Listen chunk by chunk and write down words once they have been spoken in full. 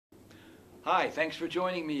Hi, thanks for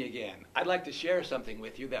joining me again. I'd like to share something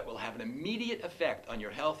with you that will have an immediate effect on your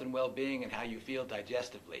health and well-being and how you feel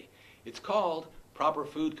digestively. It's called proper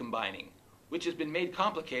food combining, which has been made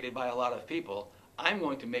complicated by a lot of people. I'm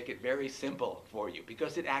going to make it very simple for you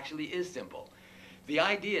because it actually is simple. The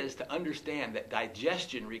idea is to understand that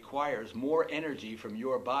digestion requires more energy from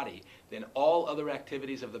your body than all other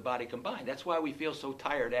activities of the body combined. That's why we feel so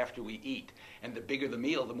tired after we eat, and the bigger the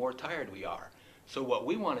meal, the more tired we are. So what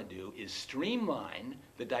we want to do is streamline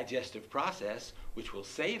the digestive process, which will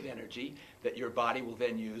save energy that your body will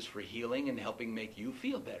then use for healing and helping make you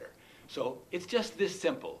feel better. So it's just this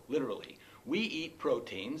simple, literally. We eat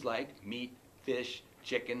proteins like meat, fish,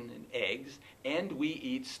 chicken, and eggs, and we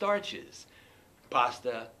eat starches,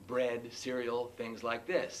 pasta, bread, cereal, things like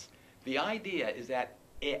this. The idea is that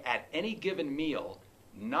at any given meal,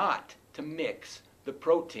 not to mix the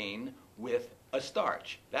protein with a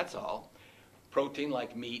starch. That's all. Protein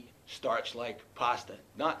like meat, starch like pasta,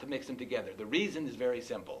 not to mix them together. The reason is very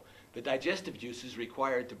simple. The digestive juices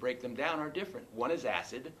required to break them down are different. One is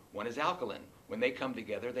acid, one is alkaline. When they come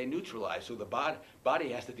together, they neutralize, so the body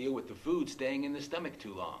has to deal with the food staying in the stomach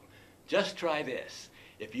too long. Just try this.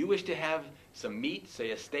 If you wish to have some meat,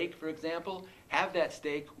 say a steak for example, have that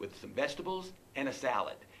steak with some vegetables and a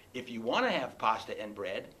salad. If you want to have pasta and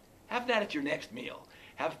bread, have that at your next meal.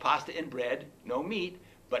 Have pasta and bread, no meat,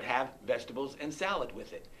 but have vegetables and salad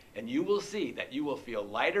with it. And you will see that you will feel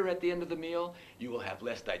lighter at the end of the meal, you will have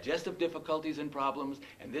less digestive difficulties and problems,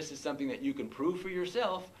 and this is something that you can prove for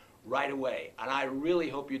yourself right away. And I really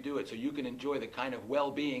hope you do it so you can enjoy the kind of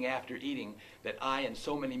well-being after eating that I and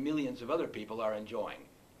so many millions of other people are enjoying.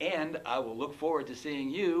 And I will look forward to seeing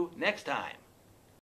you next time.